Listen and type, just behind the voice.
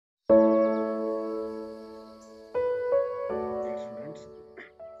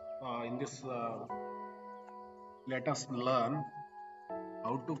this let us learn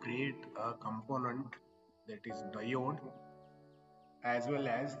how to create a component that is diode as well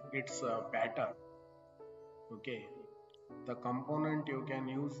as its pattern. Okay, the component you can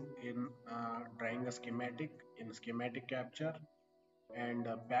use in drawing a schematic in schematic capture, and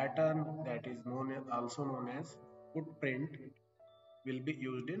a pattern that is also known as footprint will be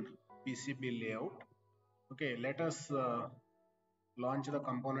used in PCB layout. Okay, let us launch the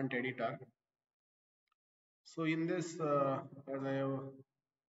component editor. So in this, as I have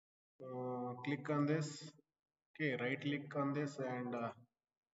click on this, okay, right click on this and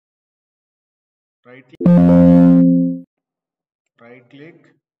right right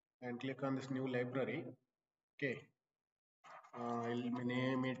click and click on this new library. Okay, I'll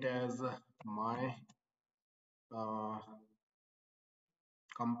name it as my uh,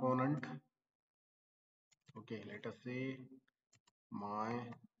 component. Okay, let us say my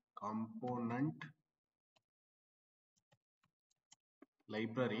component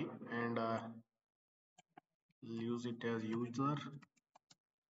library, and use it as user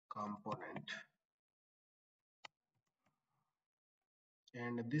component,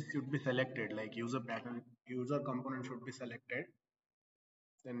 and this should be selected like user pattern user component should be selected.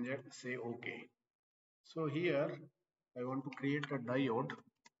 Then just say okay. So here I want to create a diode,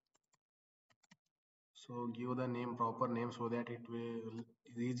 so give the name proper name so that it will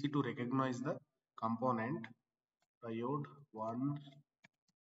is easy to recognize the component. Diode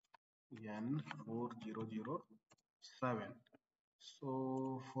 1N4007.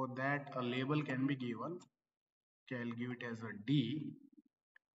 So for that a label can be given. Okay, I'll give it as a D.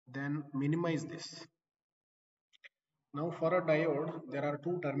 Then minimize this. Now for a diode there are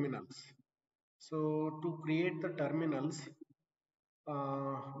two terminals. So to create the terminals,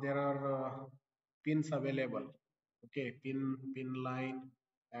 there are pins available. Okay, pin line,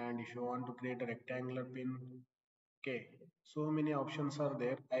 and if you want to create a rectangular pin, okay, so many options are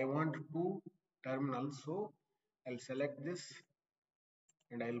there. I want two terminals, so I'll select this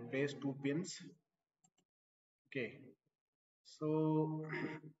and I'll place two pins. Okay, so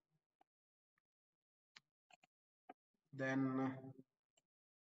then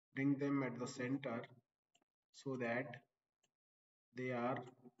bring them at the center so that they are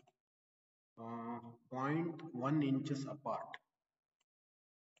uh, zero point 0.1 inches apart.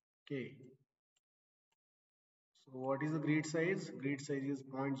 Okay, so what is the grid size? Grid size is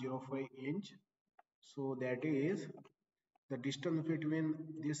 0.05 inch. So that is the distance between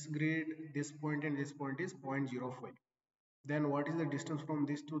this grid, this point and this point is 0.05. Then what is the distance from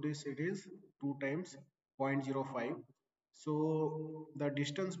this to this? It is 2 times 0.05. So the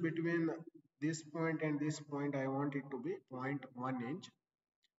distance between this point and this point I want it to be 0.1 inch.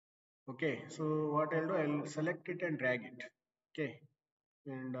 Okay, so what I'll do, I'll select it and drag it. Okay,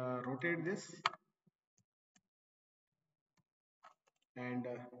 and rotate this and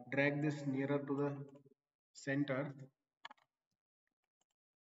drag this nearer to the center.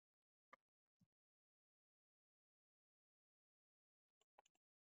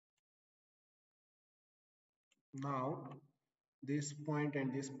 Now this point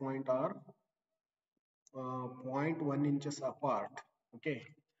and this point are 0 0.1 inches apart. Okay,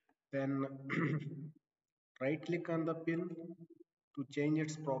 then right click on the pin to change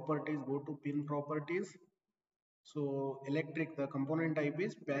its properties. Go to pin properties. So electric, the component type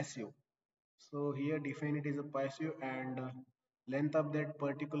is passive, so here define it as a passive, and length of that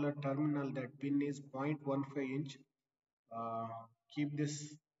particular terminal, that pin is 0.15 inch. uh, Keep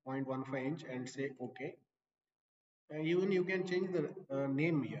this 0.15 inch and say okay. Even you can change the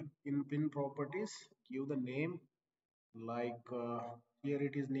name here in pin properties. Give the name like here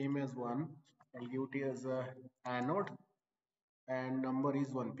it is name as 1. I'll give it as anode, and number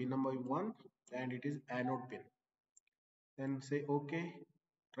is 1, pin number is 1, and it is anode pin. Then say okay.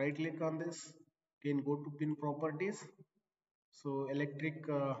 Right click on this, again go to pin properties. So electric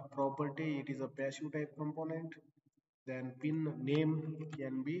property, it is a passive type component. Then pin name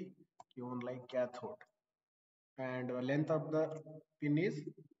can be given like cathode, and length of the pin is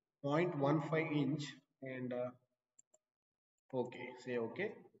 0.15 inch, and okay, say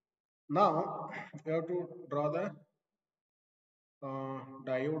okay. Now we have to draw the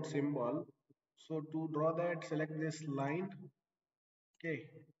diode symbol. So to draw that, select this line. Okay,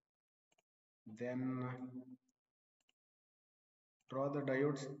 then draw the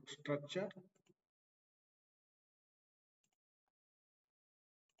diode structure.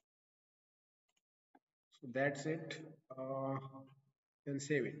 So that's it. Then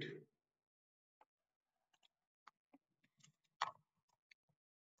save it.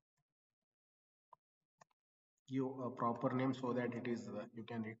 give a proper name so that it is you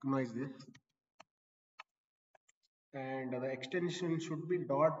can recognize this, and the extension should be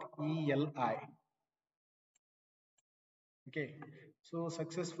 .eli. Okay, so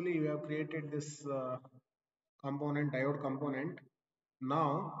successfully you have created this component, diode component.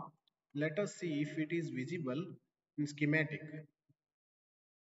 Now let us see if it is visible in schematic.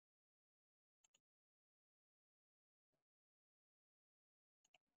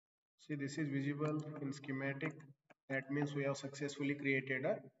 See, this is visible in schematic. That means we have successfully created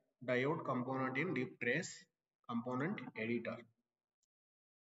a diode component in Diptrace component editor.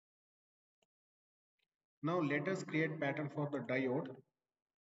 Now let us create pattern for the diode.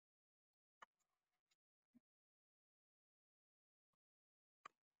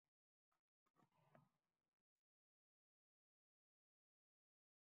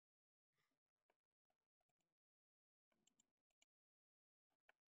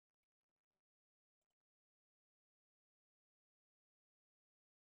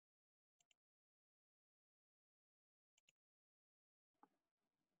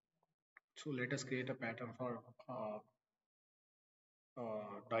 So let us create a pattern for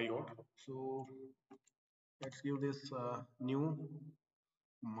diode. So let's give this new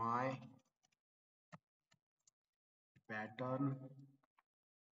my pattern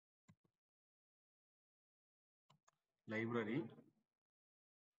library,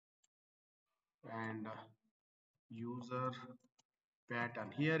 and user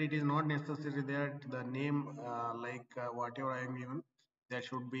pattern. Here it is not necessary that the name whatever I am given, that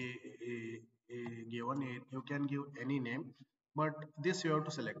should be given. You can give any name, but this you have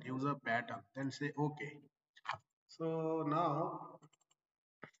to select user pattern, then say okay. So now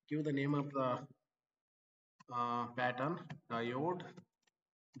give the name of the pattern diode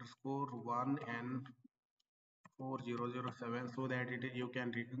underscore 1N4007, so that you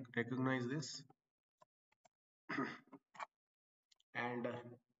can recognize this, and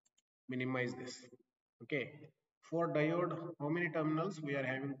minimize this. Okay, for diode, how many terminals we are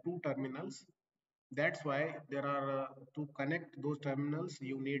having? Two terminals. That's why there are to connect those terminals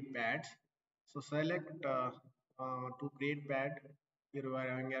you need pads. So select to create pad. Here we are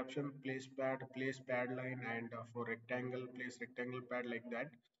having option place pad line, and for rectangle, place rectangle pad, like that.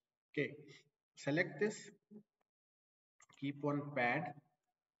 Okay, select this, keep one pad.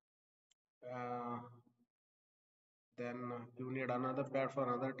 uh, then you need another pad for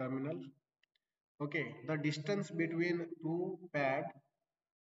another terminal. Okay, the distance between two pad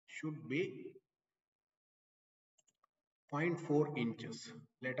should be zero point 0.4 inches.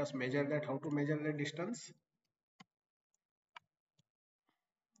 Let us measure that. How to measure the distance?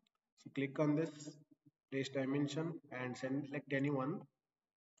 So click on this, place dimension, and select anyone.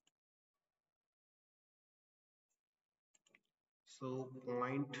 So zero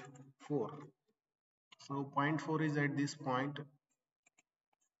point 0.4. So zero point 0.4 is at this point.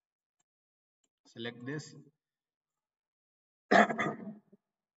 Select this.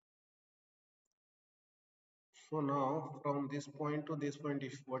 So now from this point to this point,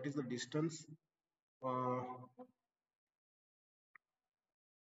 if what is the distance? Uh,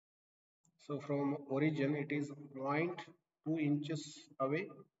 so from origin it is 0.2 inches away,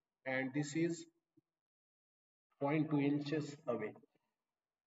 and this is 0.2 inches away.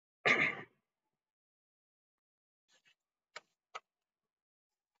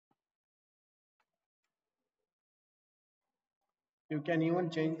 You can even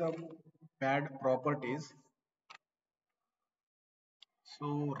change the pad properties.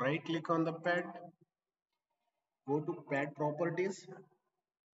 So right click on the pad, go to pad properties.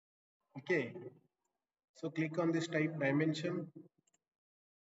 Okay, so click on this type dimension,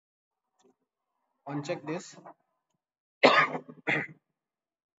 uncheck this.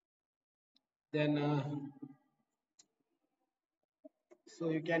 Then so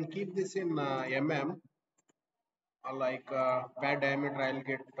you can keep this in mm, pad diameter I'll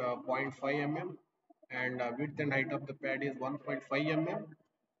get 0.5 mm, and width and height of the pad is 1.5 mm.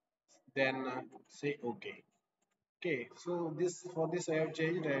 Then say okay. Okay, so this for this I have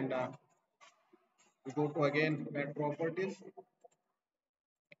changed, and we go to again pad properties.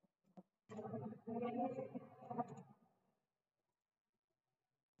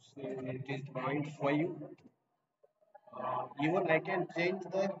 So it is 0.5. Even I can change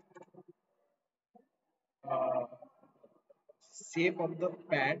the uh, shape of the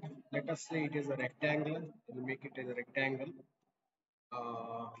pad. Let us say it is a rectangle. We'll make it as a rectangle.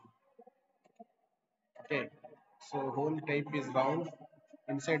 Uh, okay, so whole type is round.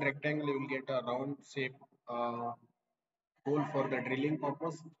 Inside rectangle, you will get a round shape hole for the drilling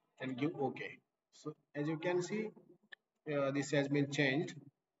purpose, and give OK. So as you can see, this has been changed.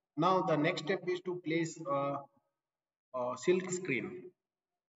 Now the next step is to place silk screen.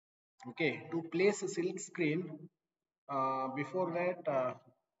 Okay, to place a silk screen, before that,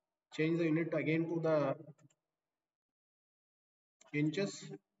 change the unit again to the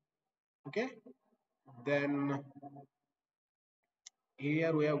inches. Okay, then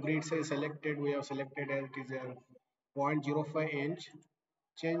here we have grid size selected. We have selected as it is a 0.05 inch.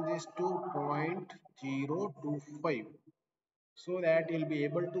 Change this to 0.025 so that you'll be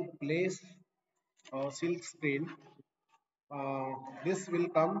able to place a silk screen. Uh, this will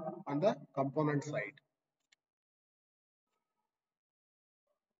come on the component side.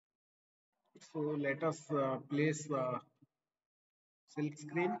 So let us place silk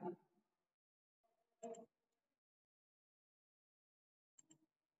screen.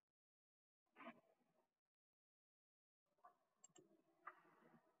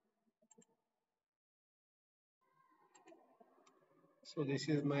 So this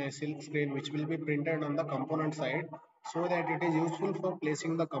is my silk screen which will be printed on the component side so that it is useful for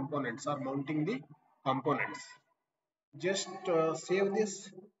placing the components or mounting the components. Just save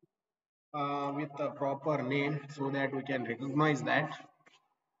this with a proper name so that we can recognize that.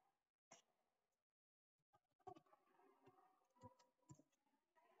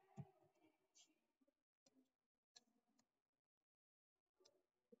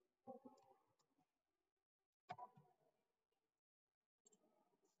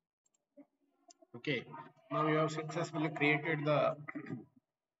 Okay, now you have successfully created the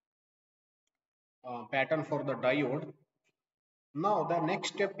pattern for the diode. Now the next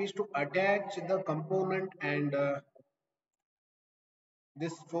step is to attach the component and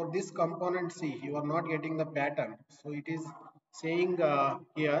this for this component. See, you are not getting the pattern, so it is saying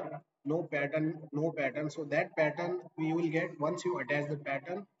here no pattern. So that pattern we will get once you attach the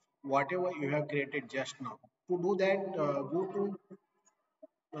pattern whatever you have created just now. To do that, go to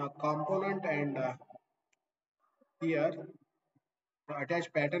component and here the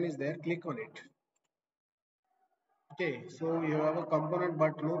attached pattern is there, click on it. Okay, so you have a component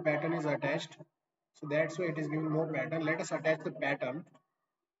but no pattern is attached, so that's why it is giving no pattern. Let us attach the pattern.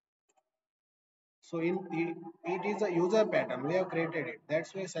 So it is a user pattern. We have created it.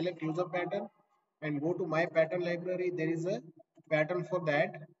 That's why select user pattern and go to my pattern library. There is a pattern for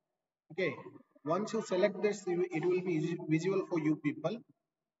that. Okay. Once you select this, it will be visible for you people.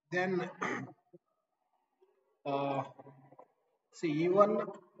 Then uh, see even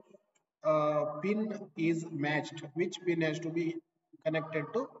pin is matched. Which pin has to be connected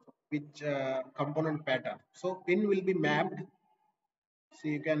to which component pattern. So pin will be mapped. So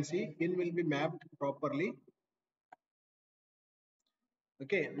you can see pin will be mapped properly.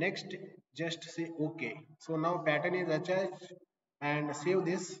 Okay, next just say okay. So now pattern is attached and save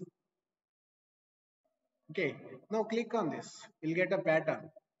this. Okay, now click on this, you'll get a pattern.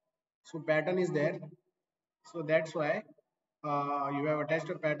 So pattern is there, so that's why you have attached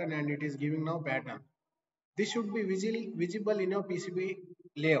a pattern and it is giving now pattern. This should be visible in your PCB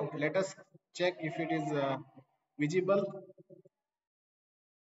layout. Let us check if it is visible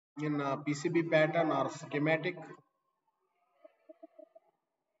in PCB pattern or schematic.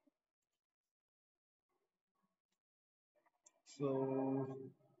 So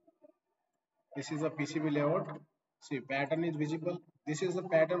this is a PCB layout. See, pattern is visible. This is the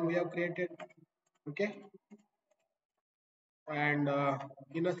pattern we have created. Okay, and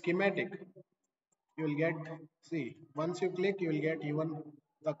in a schematic, you will get, see, once you click, you will get even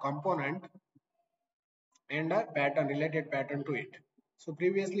the component and a pattern, related pattern to it. So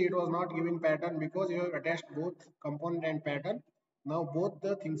previously it was not giving pattern because you have attached both component and pattern. Now both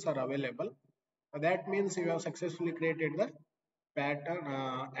the things are available. That means you have successfully created the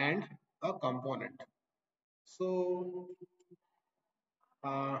pattern and a component. So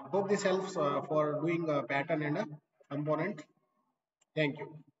hope this helps for doing a pattern and a component. Thank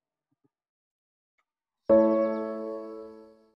you.